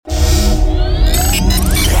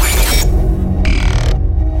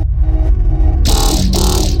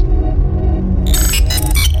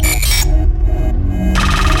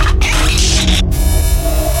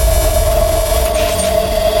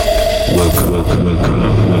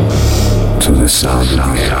to the sound of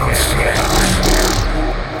the house.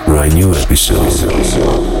 Brand new episode.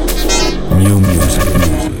 New music.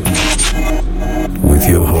 With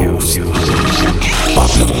your host,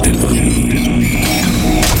 Pablo Del.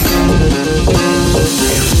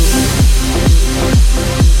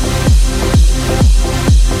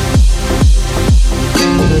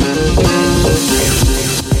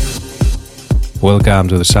 Welcome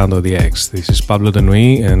to the Sound of the X. This is Pablo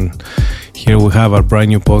Denui, and here we have our brand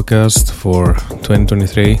new podcast for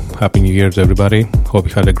 2023. Happy New Year to everybody. Hope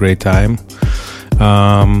you had a great time.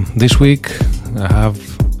 This week I have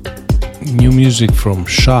new music from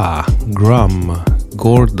Sha, Grum,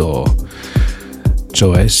 Gordo,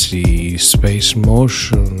 Joesi, Space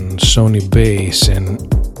Motion, Sony Bass, and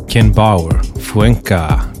Ken Bauer,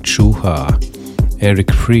 Fuenka, Chuha, Eric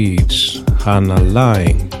Frieds, Hannah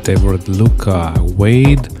Lang, Deborah Luca,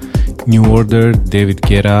 Wade, New Order, David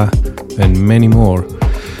Guetta, and many more.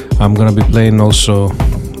 I'm gonna be playing also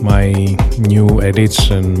my new edits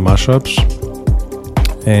and mashups.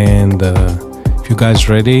 And if you guys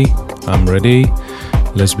ready, I'm ready.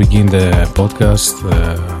 Let's begin the podcast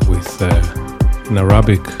with an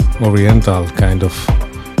Arabic Oriental kind of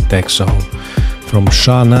tech song from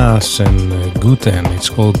Shah Nas and Guten. It's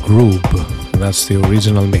called Groob. That's the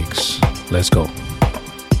original mix. Let's go.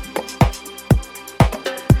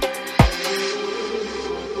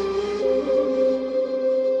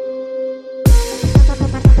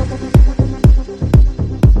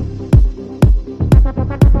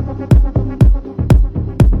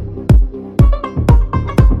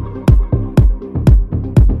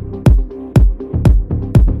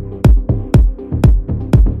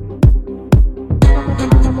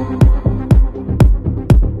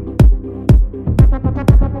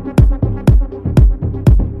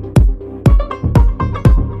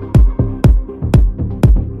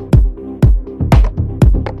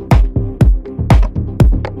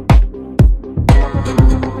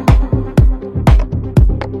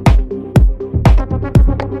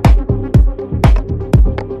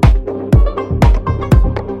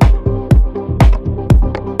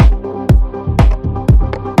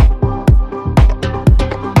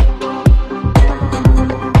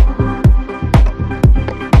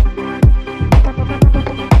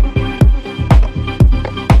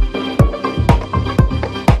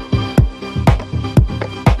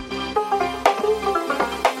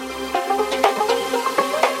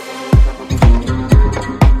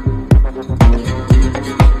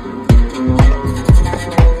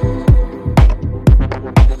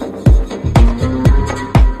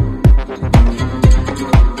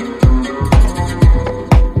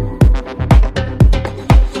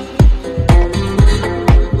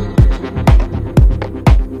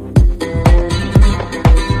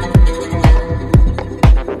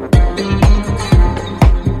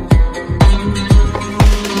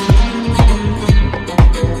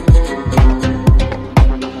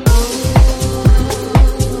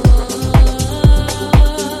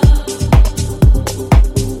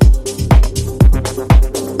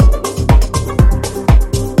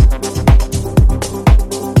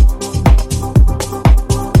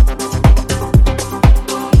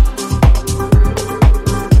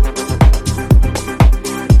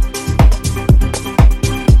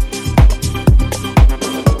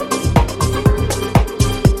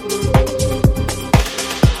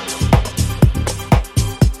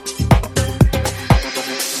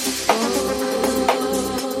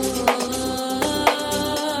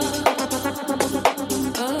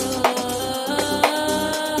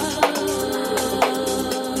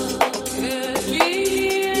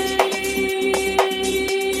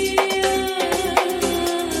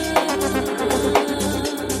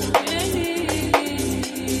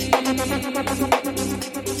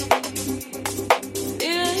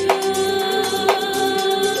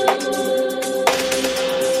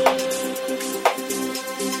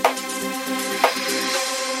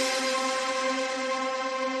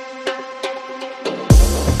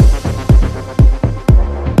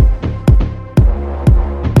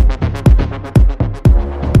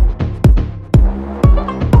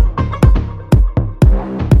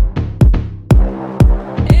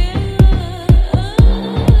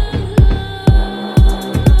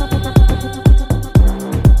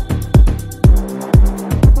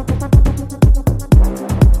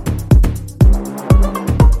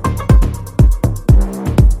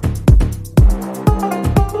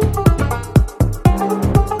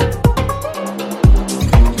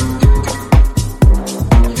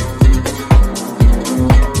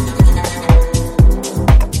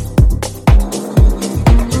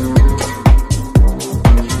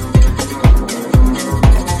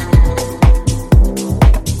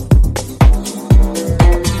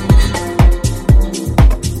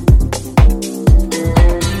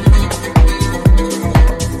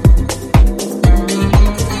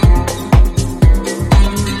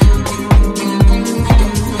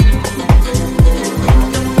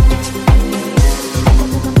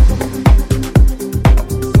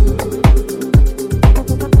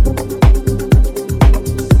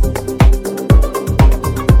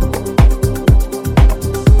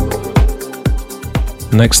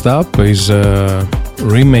 Next up is a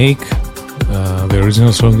remake. The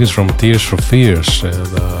original song is from Tears for Fears,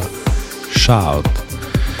 the Shout.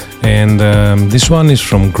 And this one is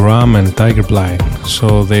from Graham and Tiger Blind.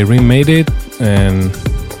 So they remade it, and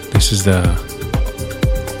this is the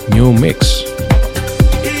new mix.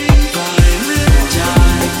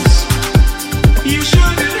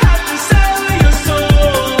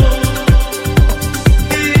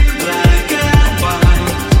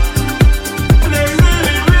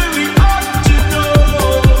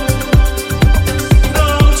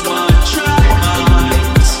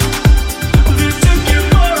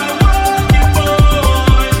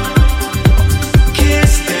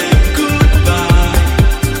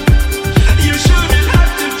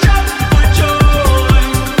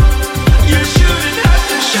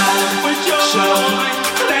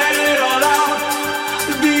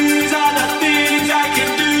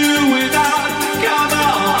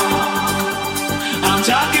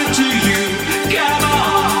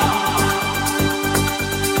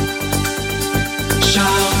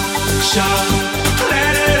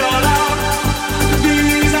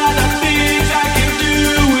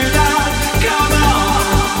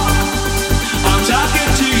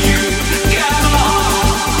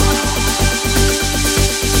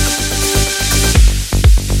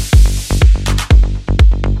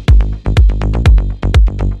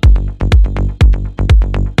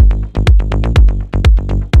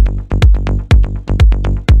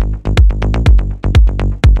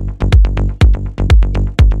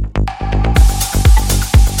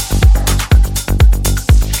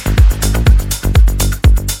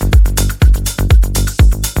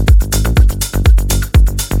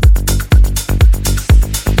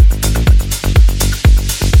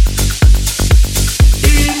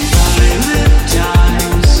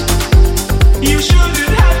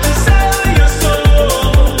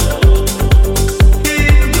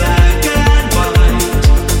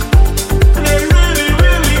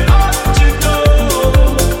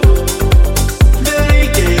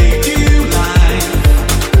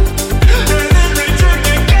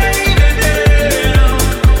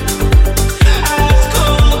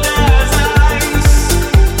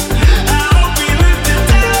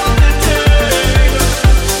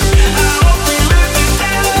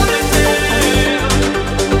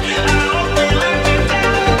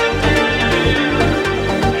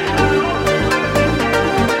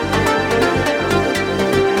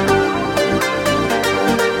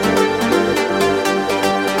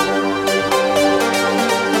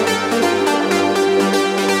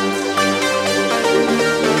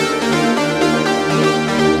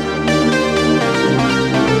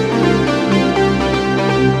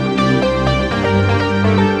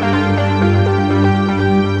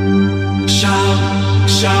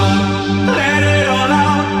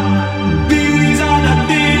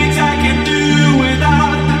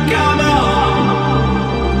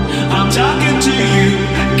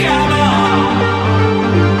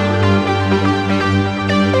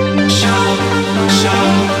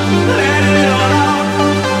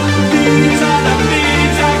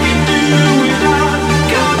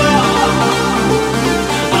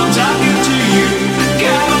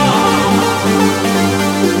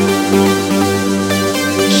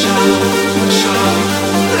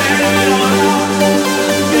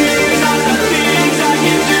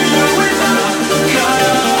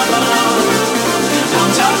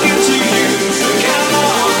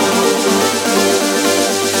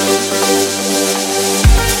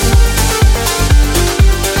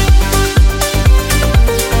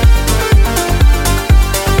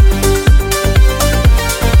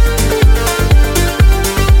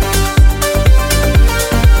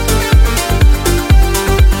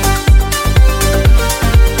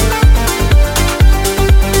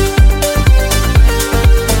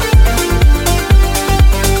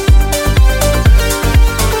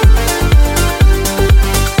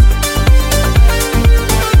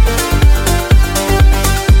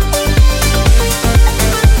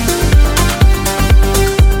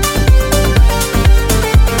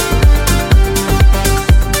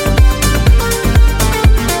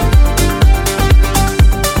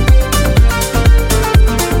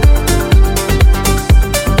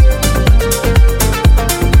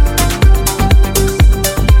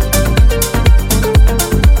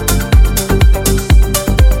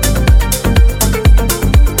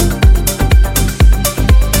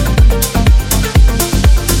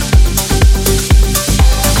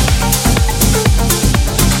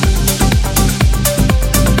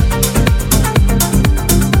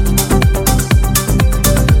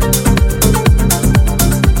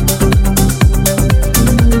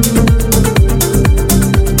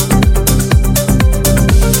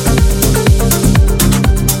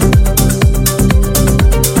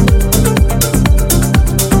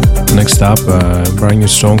 Next up, a brand new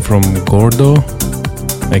song from Gordo,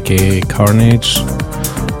 aka Carnage,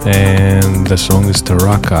 and the song is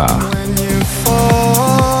Taraka.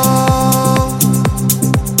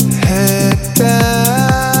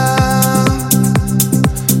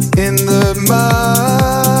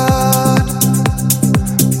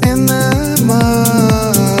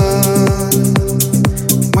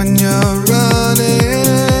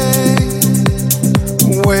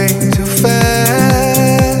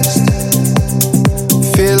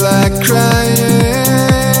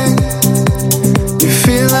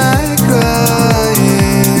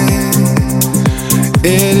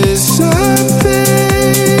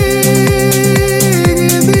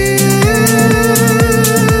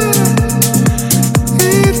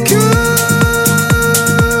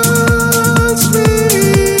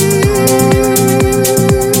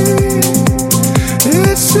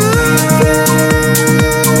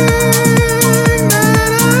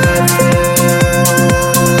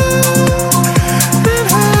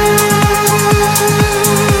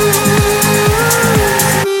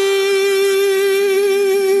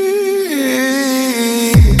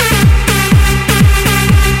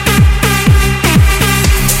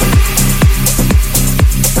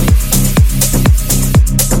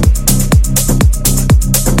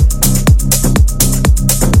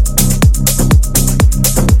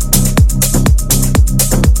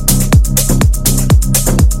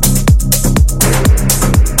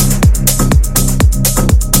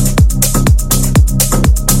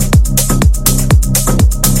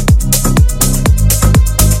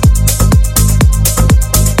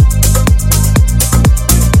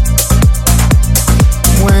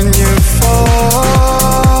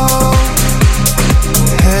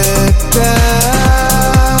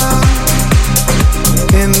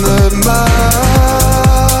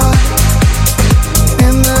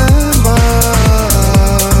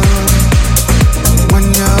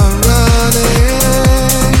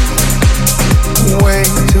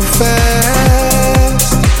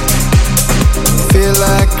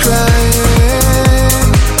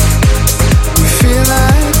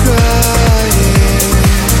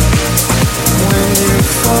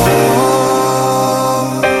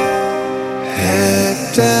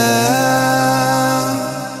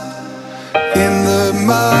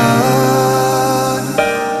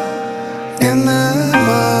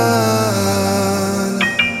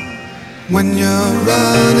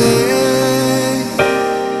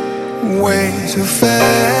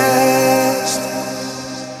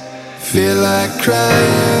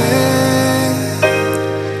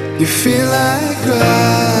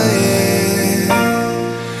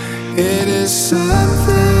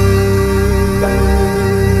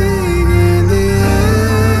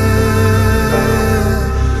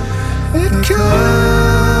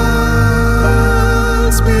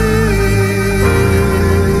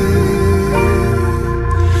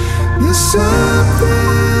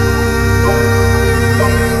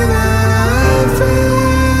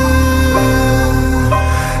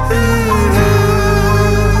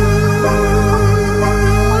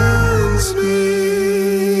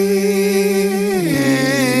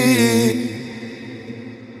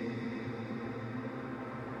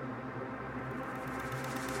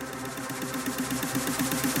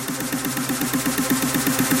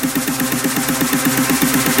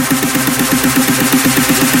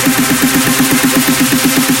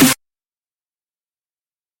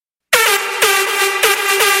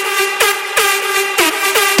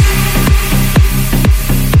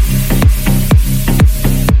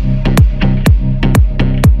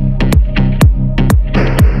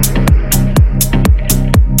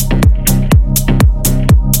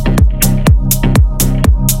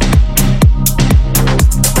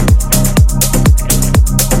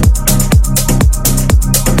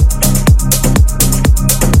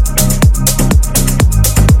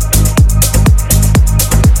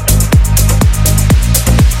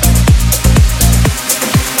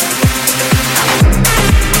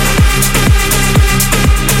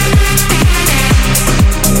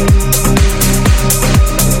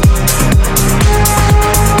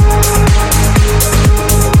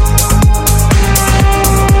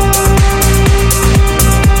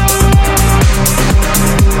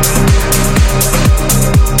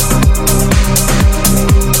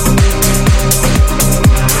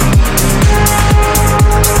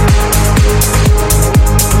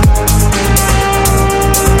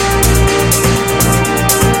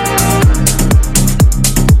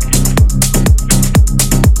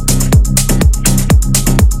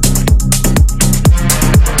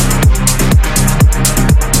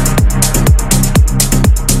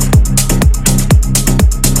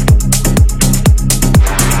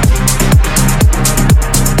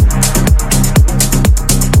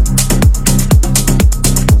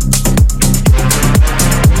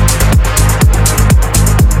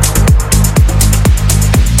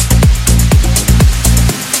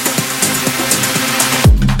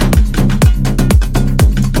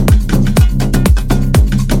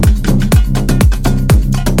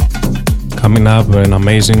 Coming up, an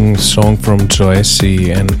amazing song from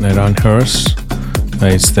Joesi and Eran Hers.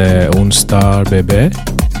 It's the Un Star Bebe.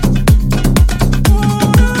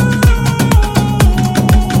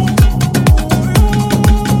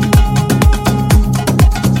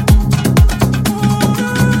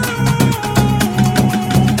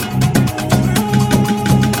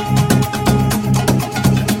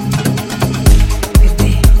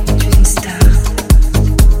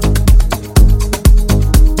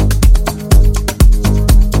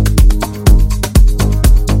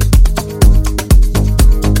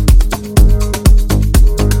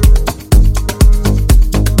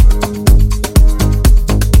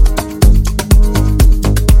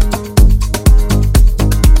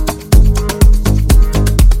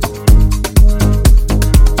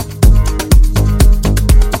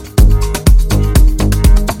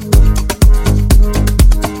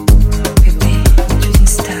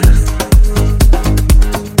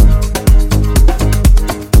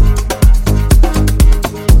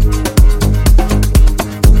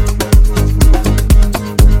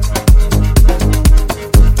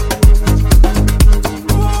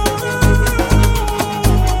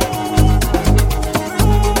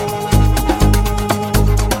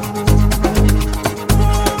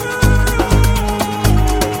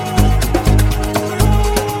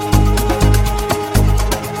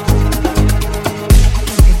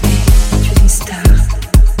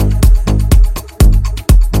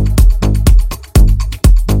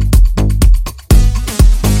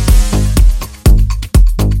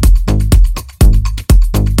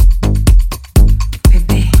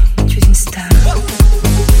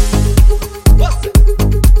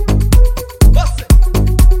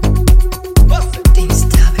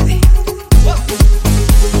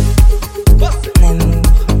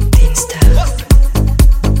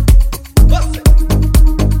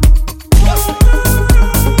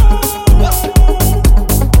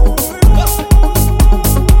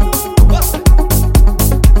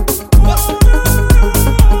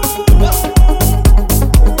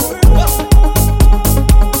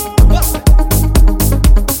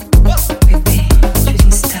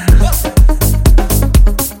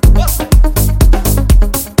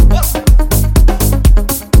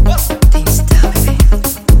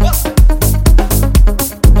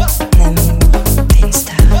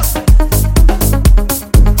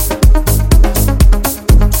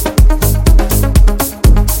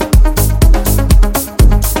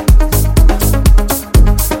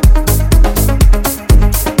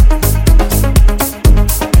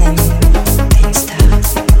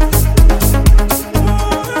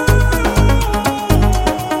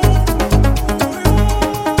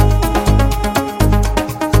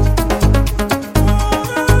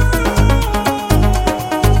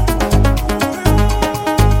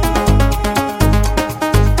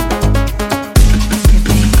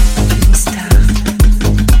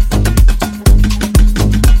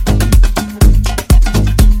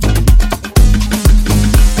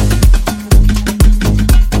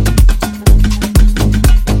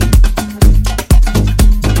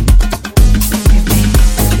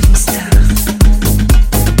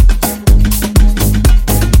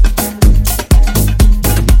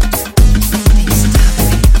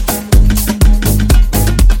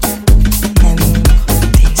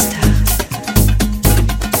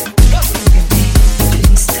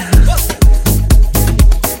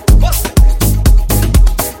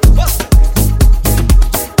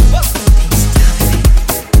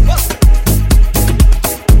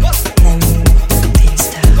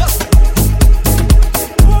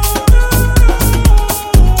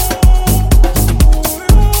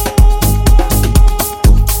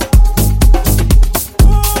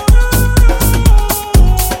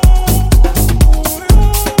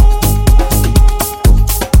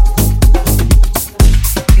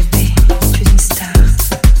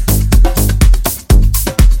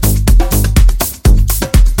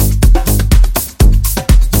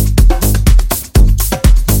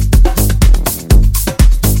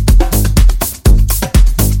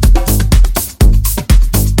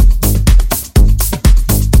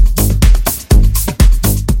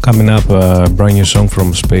 Coming up, a brand new song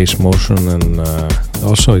from Space Motion, and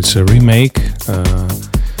also it's a remake.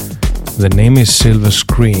 The name is Silver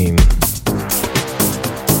Screen.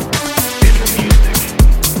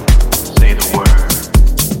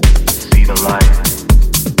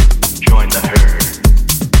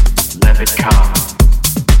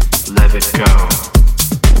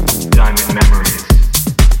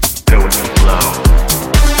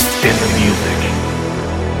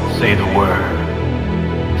 Say the word,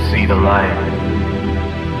 see the light,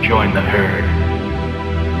 join the herd,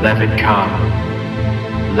 let it come,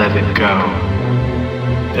 let it go.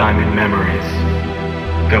 Diamond memories,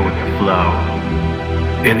 go with the flow.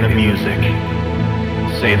 In the music,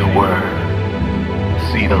 say the word,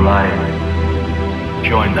 see the light,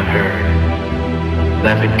 join the herd.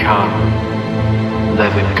 Let it come,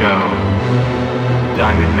 let it go.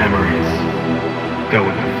 Diamond memories, go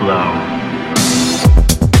with the flow.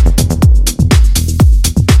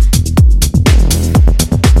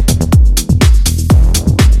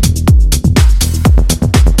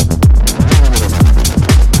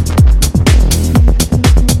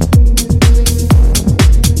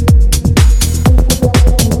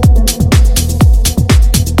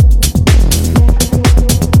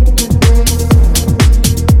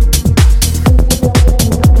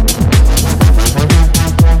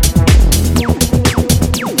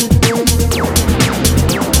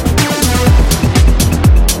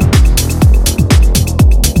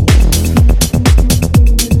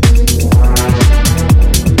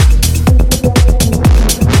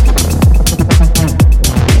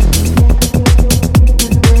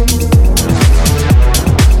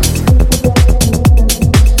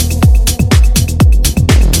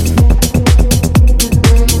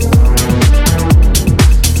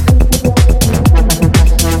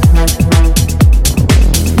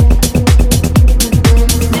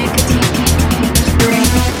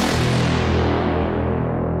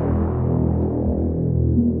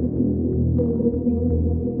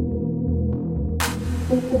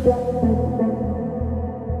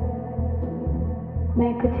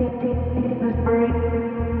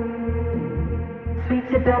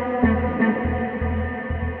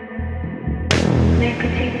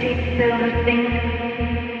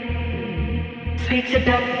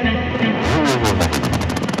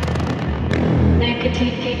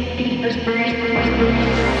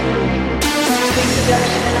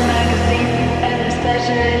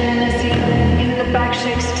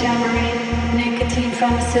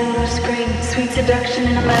 Seduction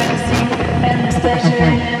in a magazine, endless pleasure,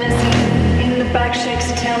 a limousine. In the back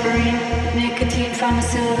shakes a tambourine, nicotine from a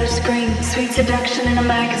silver screen. Sweet seduction in a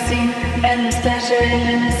magazine, endless pleasure, a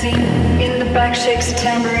limousine. In the back shakes a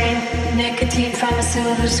tambourine, nicotine from a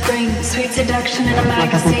silver screen. Sweet seduction in a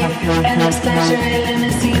magazine, endless pleasure, a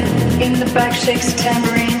limousine. In the back shakes a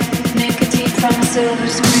tambourine, nicotine from a silver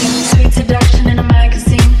screen. Sweet seduction in a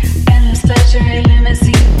magazine, endless pleasure, a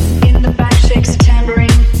limousine. In the back shakes a tambourine.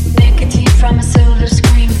 From a silver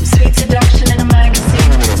screen, sweet seduction in a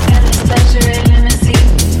magazine, endless pleasure, a limousine.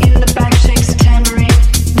 In the back shakes a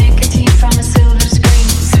tambourine, nicotine from a silver screen.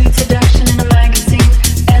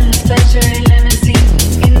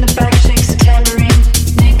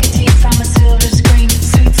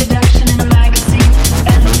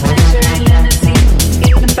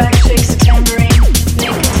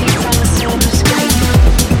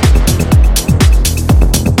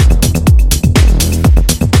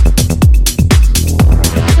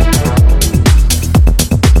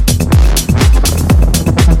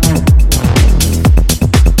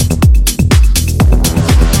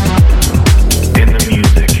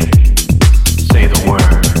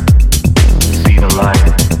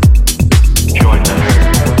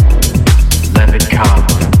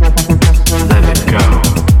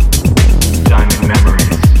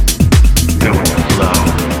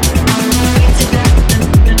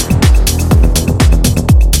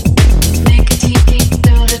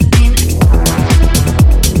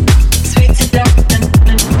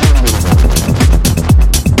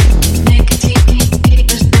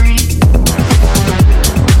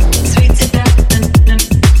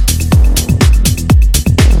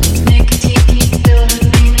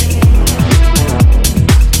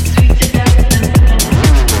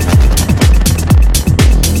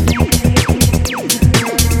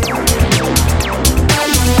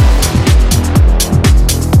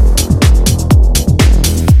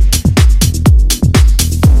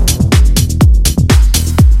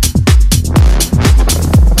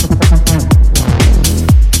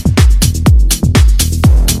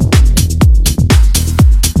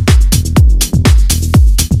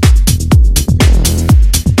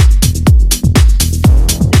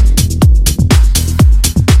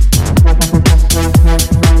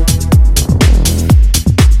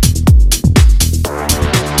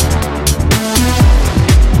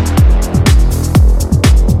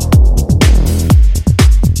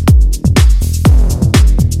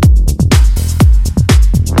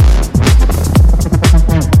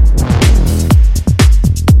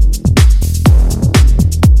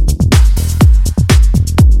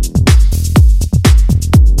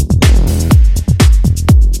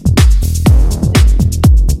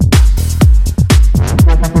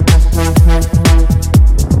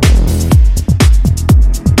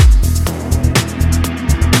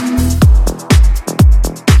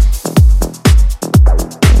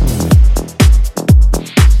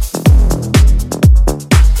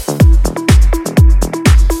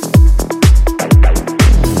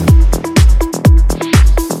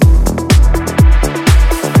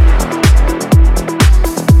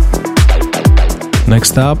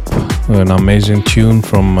 Next up, an amazing tune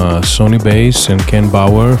from Sonny Bass and Ken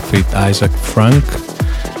Bauer feat Isaac Frank.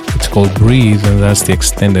 It's called Breathe, and that's the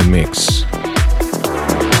extended mix.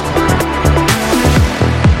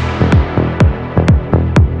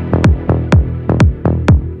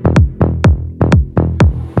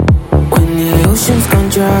 When the ocean's gone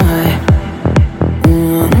dry,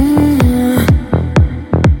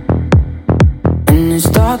 and it's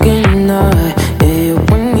dark in the night, yeah, you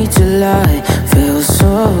want me to lie. Feels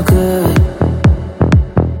so good.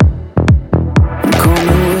 Call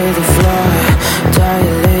me with a fly,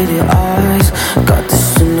 dilated eyes. Got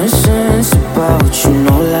this innocence about you,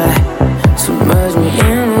 no lie. Submerge me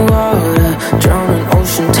in water, drowning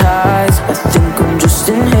ocean tides. I think I'm just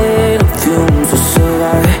inhaling fumes to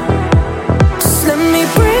survive. Just let me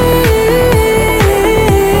breathe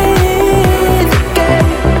again,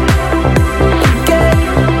 again,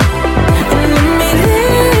 and let me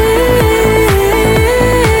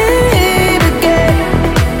live again,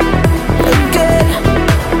 again.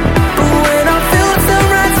 But when I feel the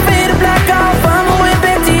sunrise fade to black, I'll find my way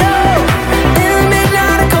back to you. In the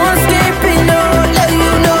midnight, I can't escape it, no. Let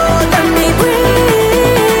you know, let me breathe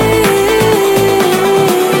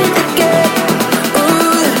again,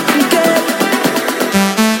 ooh, again.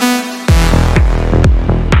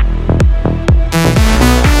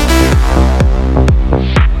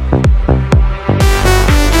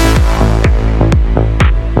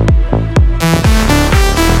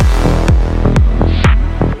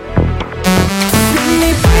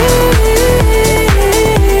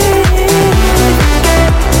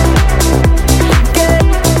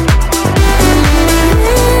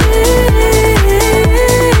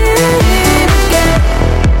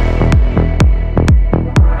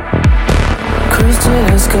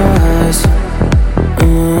 Crystal skies,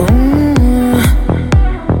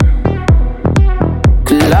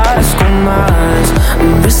 kaleidoscope minds.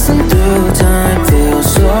 I'm racing through time, feels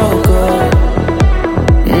so good.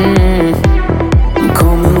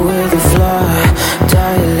 Call me with a fly,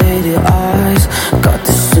 dilated eyes. Got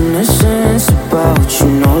this innocence about you,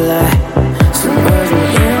 no lie. Submerge me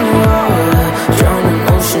in water, drowning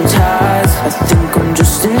ocean tides. I think I'm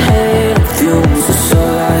just inhaling fumes to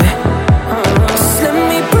survive. Just let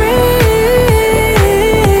me breathe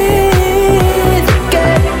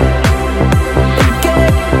again,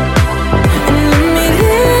 again, and let me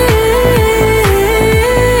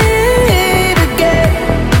live again,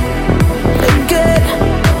 again.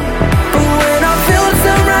 But when I feel the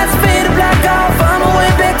sunrise fade to black, I'll find my way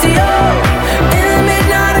back to you. In the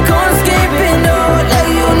midnight, I can't escape it, no. Let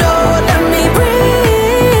you know, let me breathe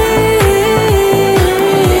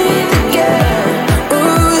again,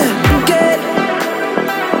 ooh, again.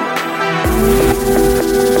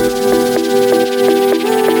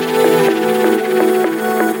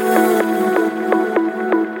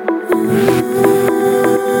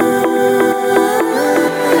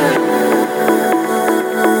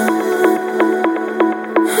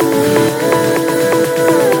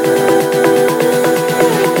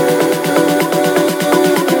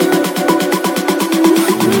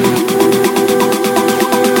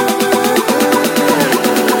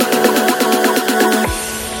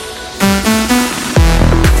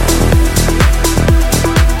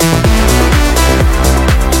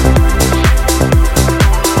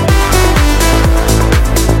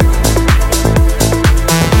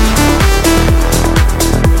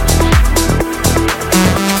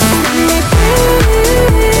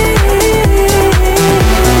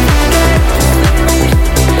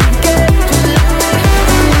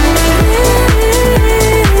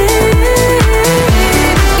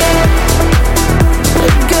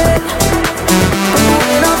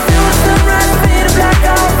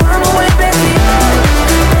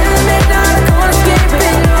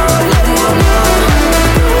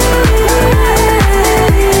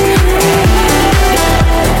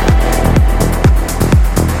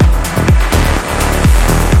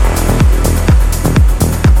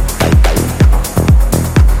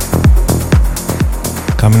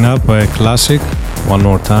 Coming up, a classic, one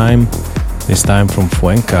more time, this time from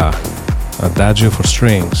Fuenca, Adagio for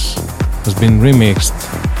Strings. Has been remixed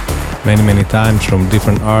many times from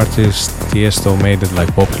different artists. Tiesto made it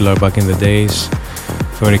like popular back in the days.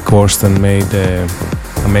 Ferry Corsten made an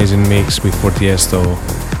amazing mix before Tiesto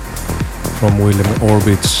from William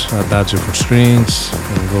Orbit's Adagio for Strings,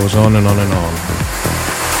 and goes on and on and on.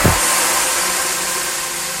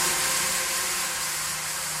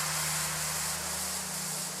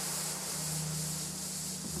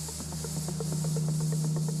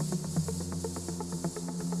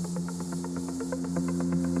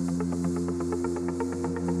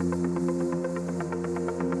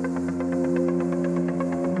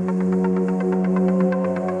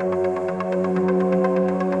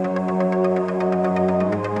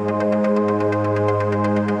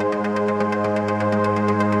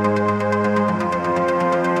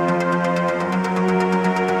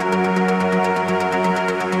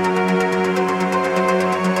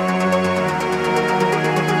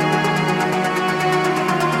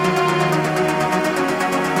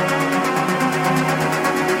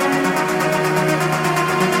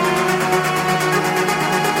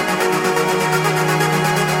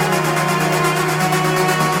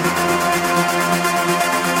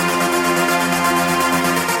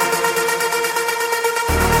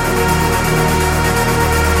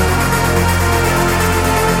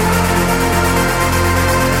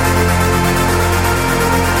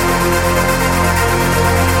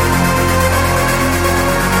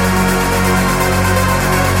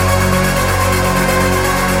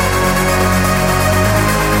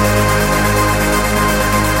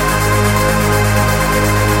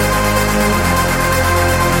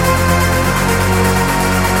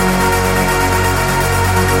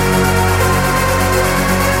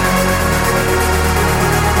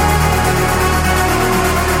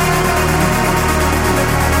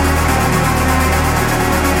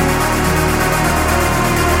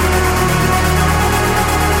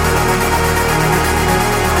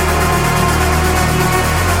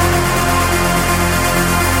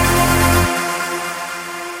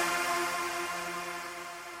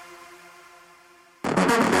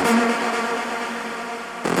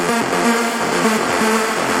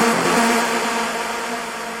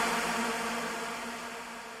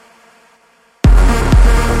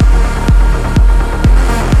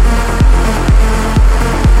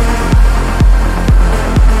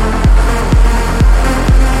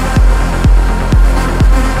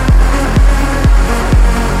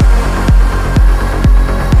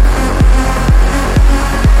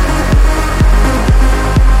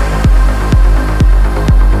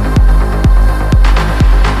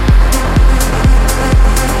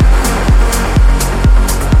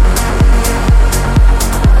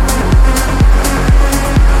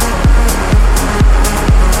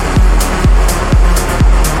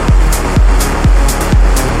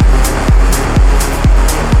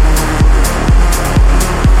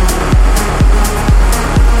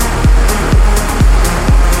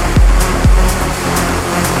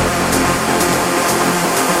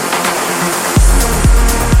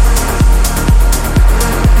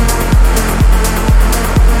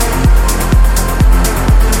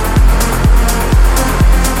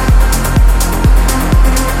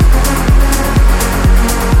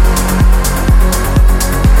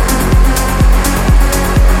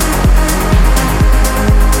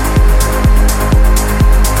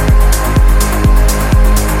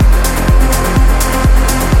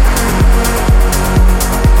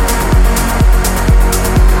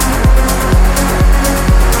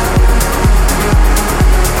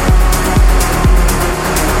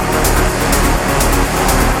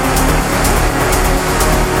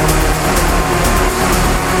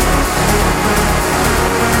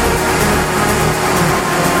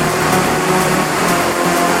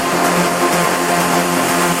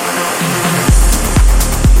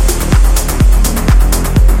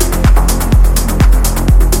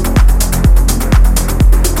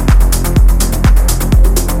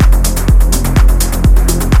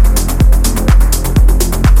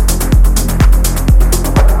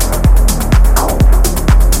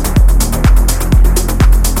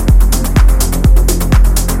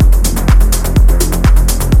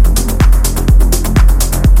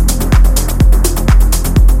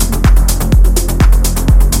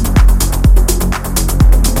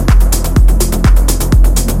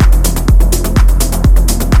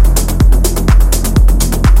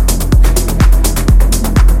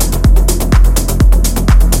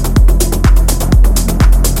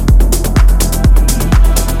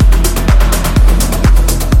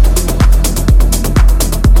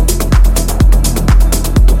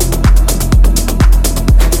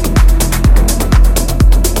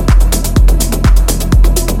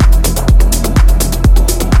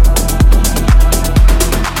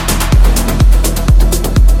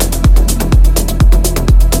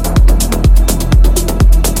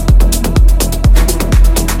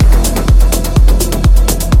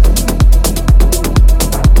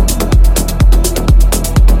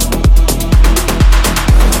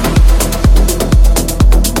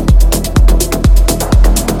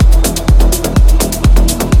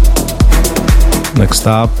 Next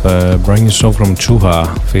up, brand new song from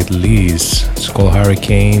Chuha, Fit Lees. It's called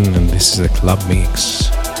Hurricane, and this is a club mix.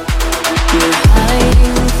 You're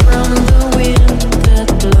hiding from the wind that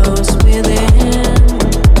blows within.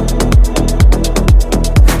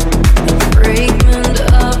 The fragment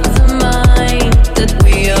of the mind that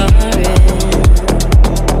we are in.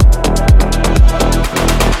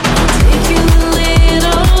 Take you a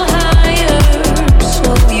little higher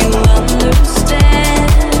so you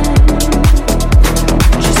understand.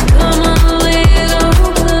 Just come a little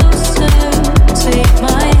closer, take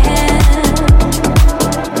my hand.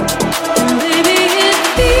 And baby, it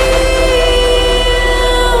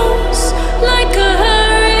feels like a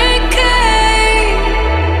hurricane,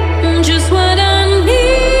 just what I need,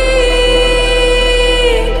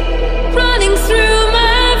 running through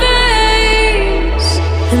my veins.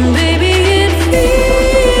 And baby, it feels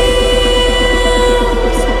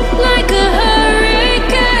like a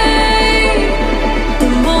hurricane, the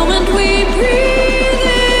moment we breathe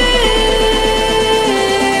in,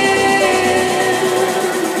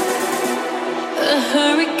 a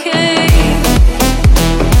hurricane.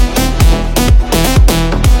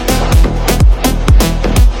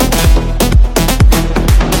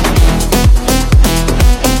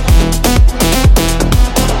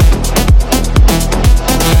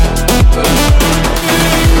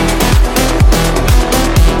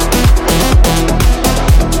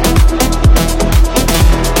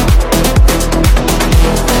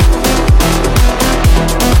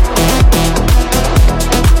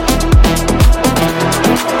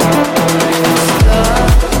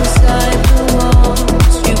 Inside the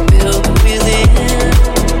walls you build within,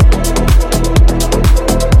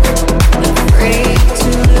 afraid to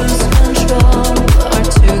lose control or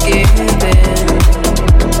to give in.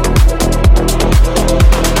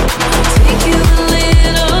 Take you a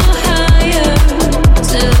little higher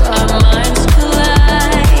till our minds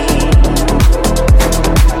collide.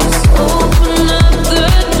 Just open up the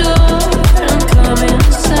door and come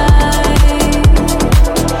inside.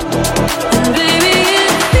 And baby,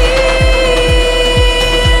 it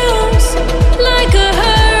feels like a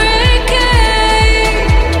hurricane,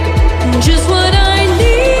 just what I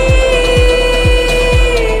need,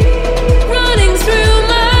 running through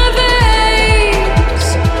my veins.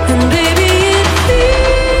 And baby, it feels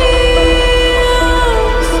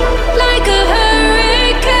like a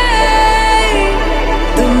hurricane,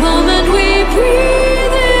 the moment we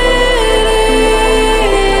breathe in,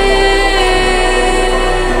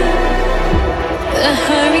 a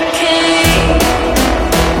hurricane,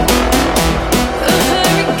 a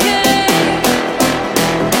hurricane,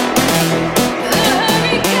 a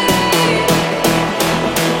hurricane,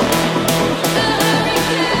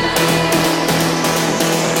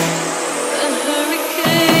 a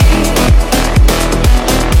hurricane.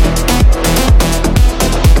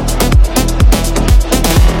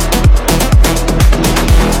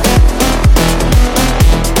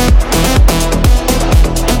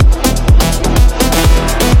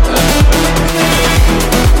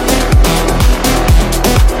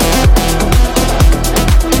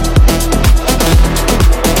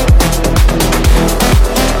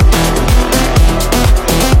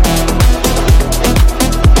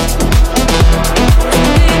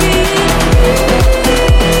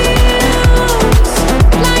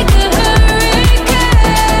 Like a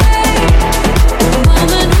hurricane, the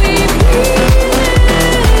moment we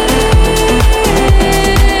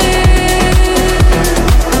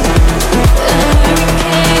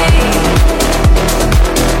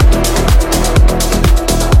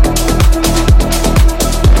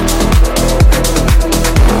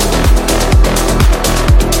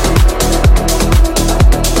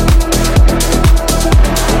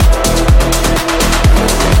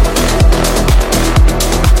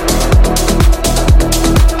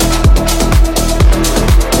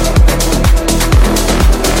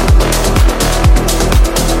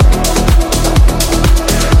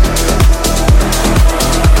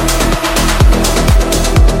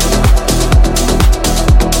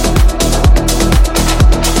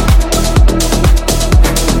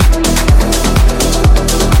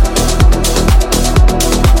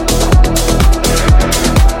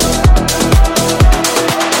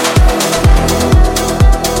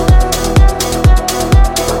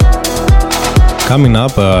Coming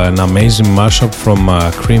up, an amazing mashup from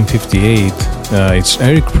Cream 58. It's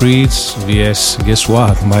Eric Prydz vs, guess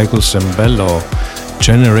what, Michael Sembello,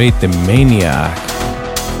 Generate the Maniac.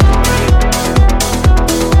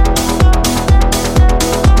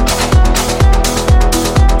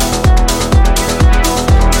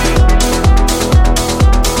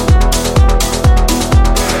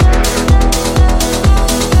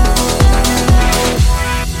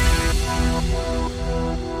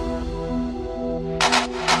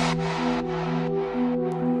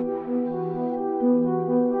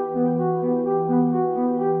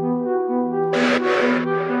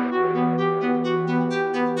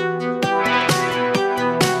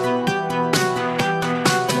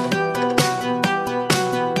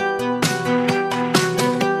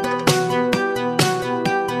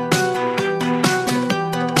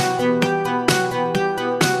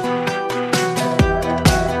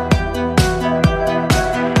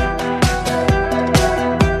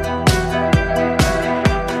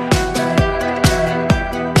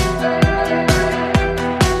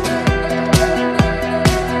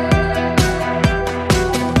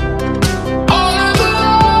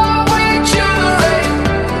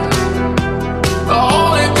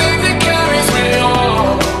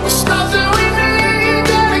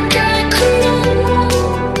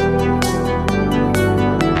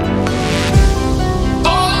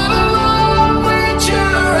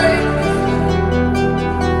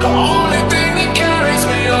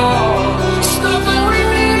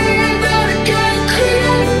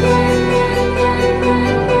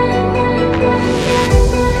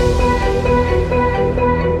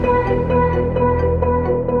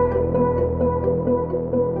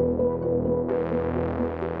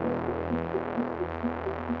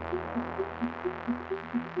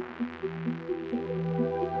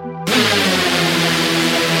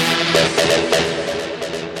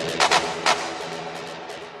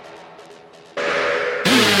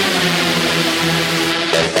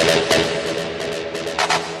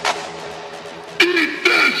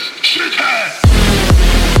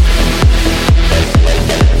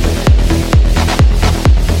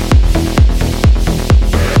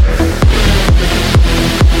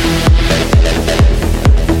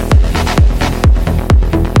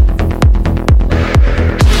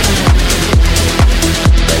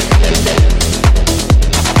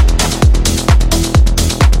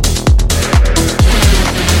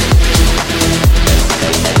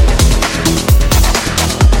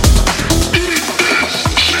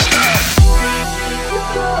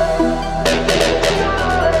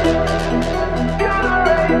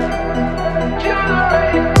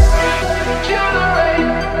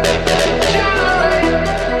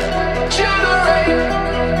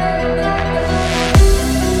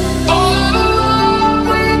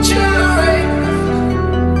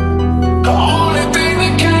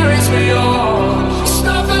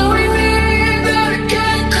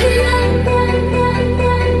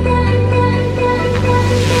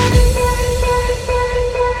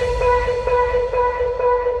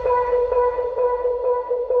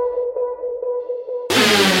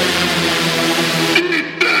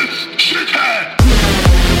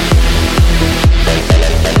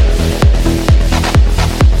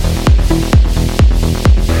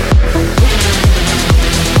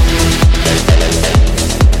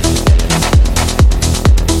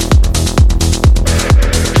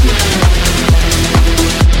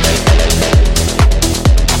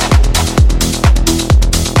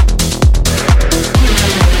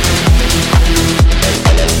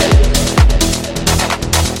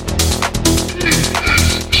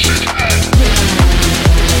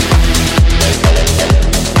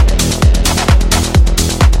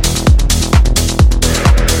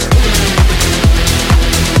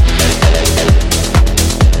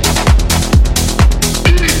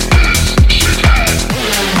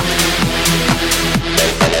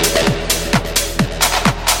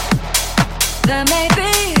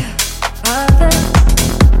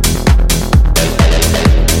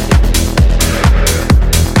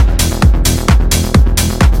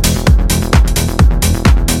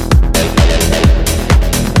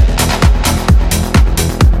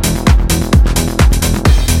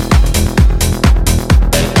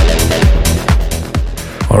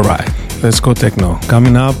 Let's go techno.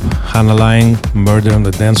 Coming up, Hannah Lying, Murder on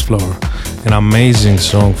the Dance Floor. An amazing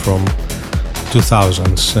song from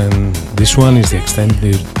 2000s, and this one is the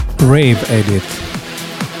extended rave edit.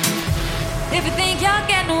 If you think you're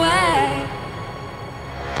getting away,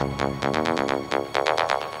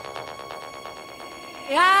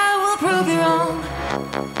 I will prove you wrong.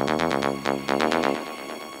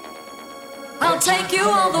 I'll take you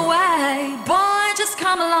all the way, boy, just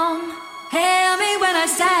come along. Hear me when I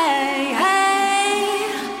say, hey.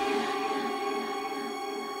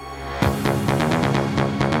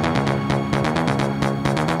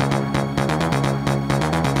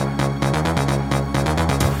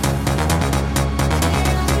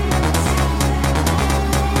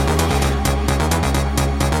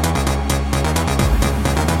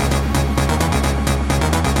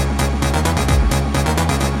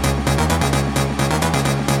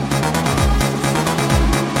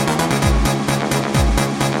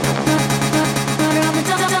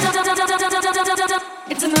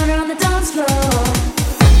 It's a murder on the dance floor.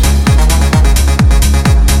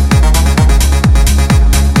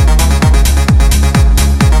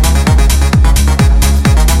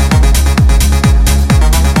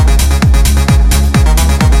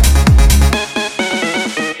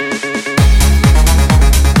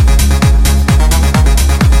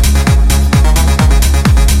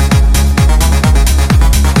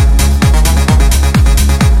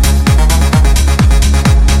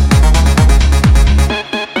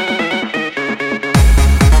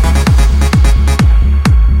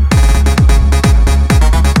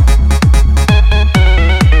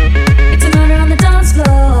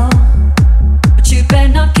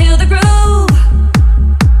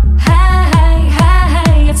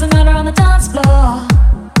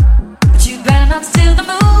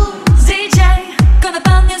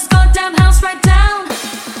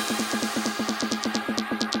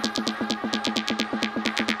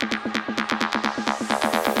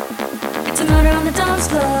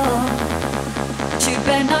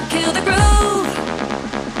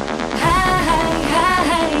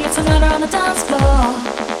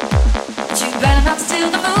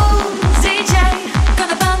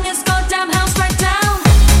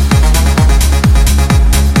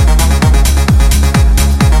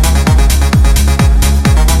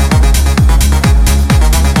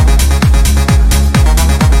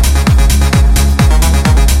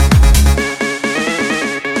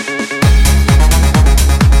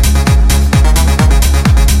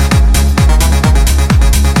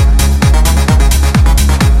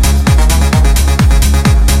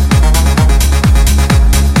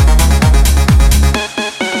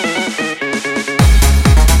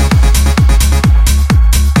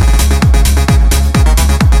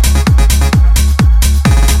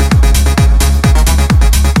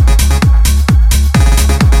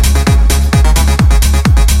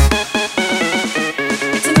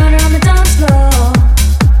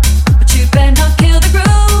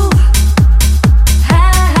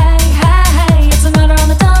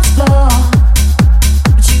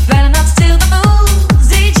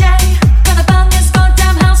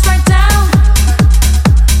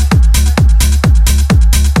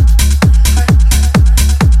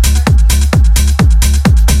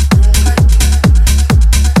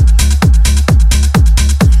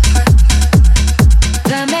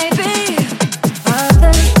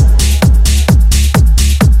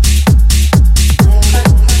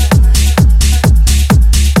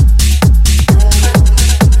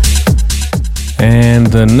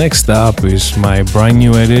 next up is my brand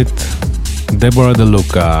new edit, Deborah De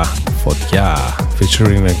Luca, Fotιά,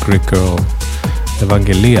 featuring a Greek girl,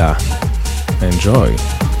 Evangelia. Enjoy.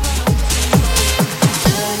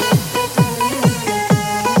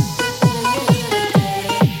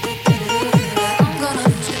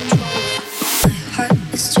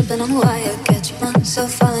 On wire, catch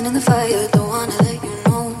myself falling in the fire. Don't wanna let you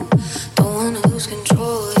know, don't wanna lose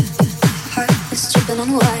control. Heart is tripping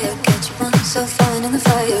on wire, catch myself falling in the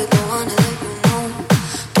fire. Don't wanna let you know,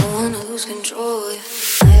 don't wanna lose control.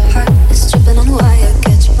 Heart is tripping on wire,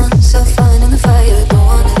 catch myself falling in the fire. Don't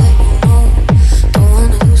wanna let you know, don't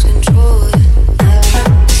wanna lose control.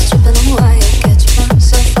 Heart is tripping on wire, catch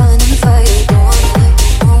myself falling in the fire. Don't wanna let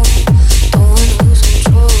you know, don't wanna lose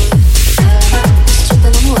control.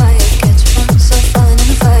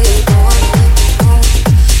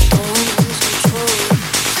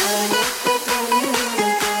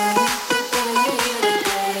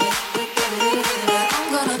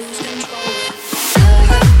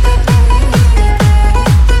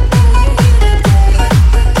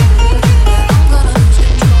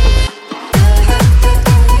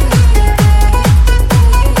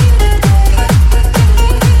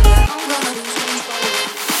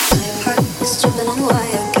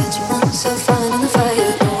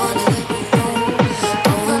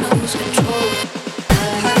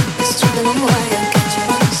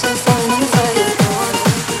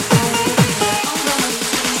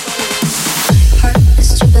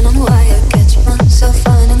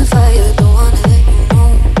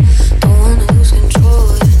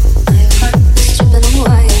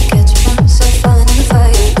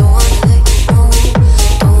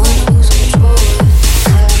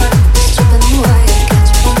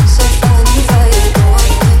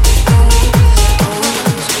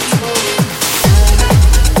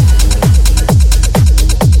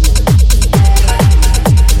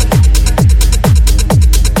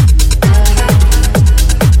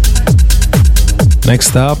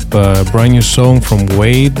 Next up, a brand new song from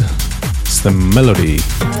Wade. It's The Melody.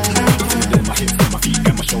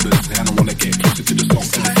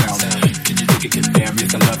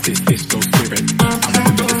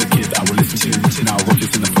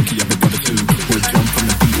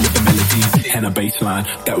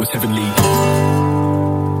 That was heavenly.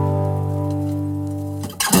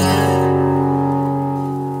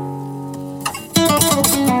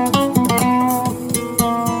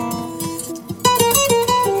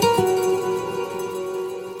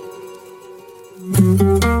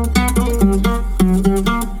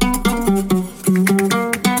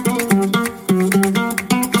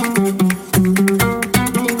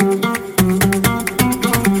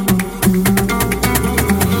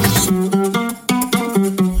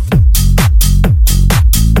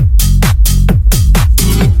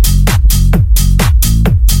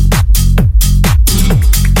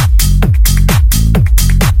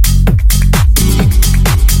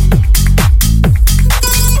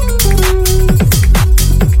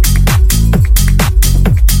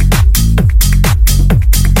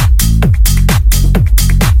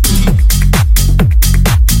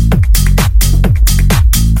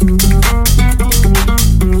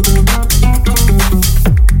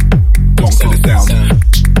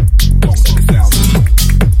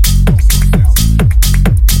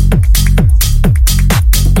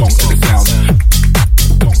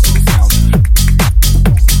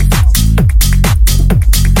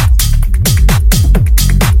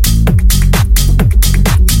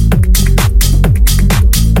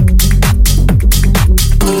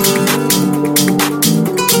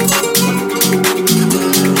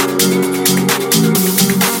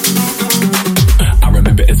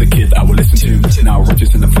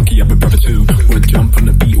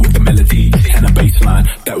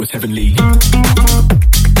 Heavenly.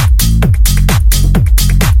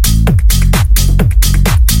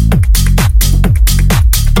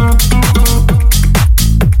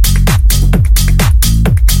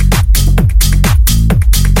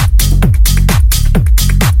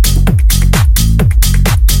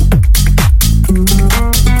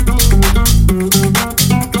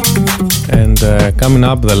 And coming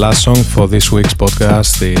up, the last song for this week's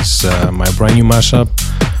podcast is my brand new mashup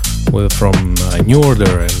from New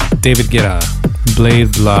Order and David Guetta,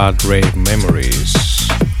 Blade Blood Raid Memories.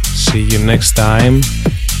 See you next time.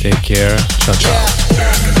 Take care. Ciao, ciao.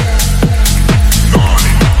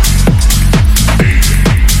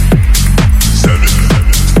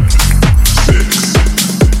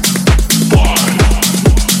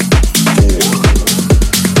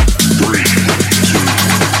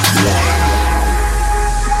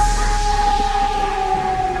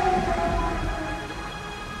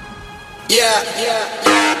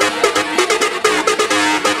 Yeah.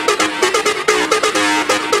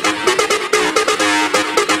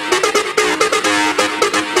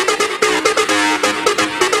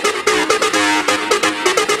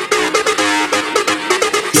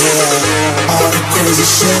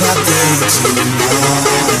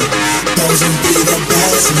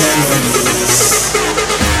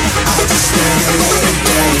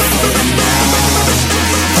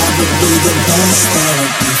 best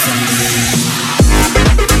therapy for me.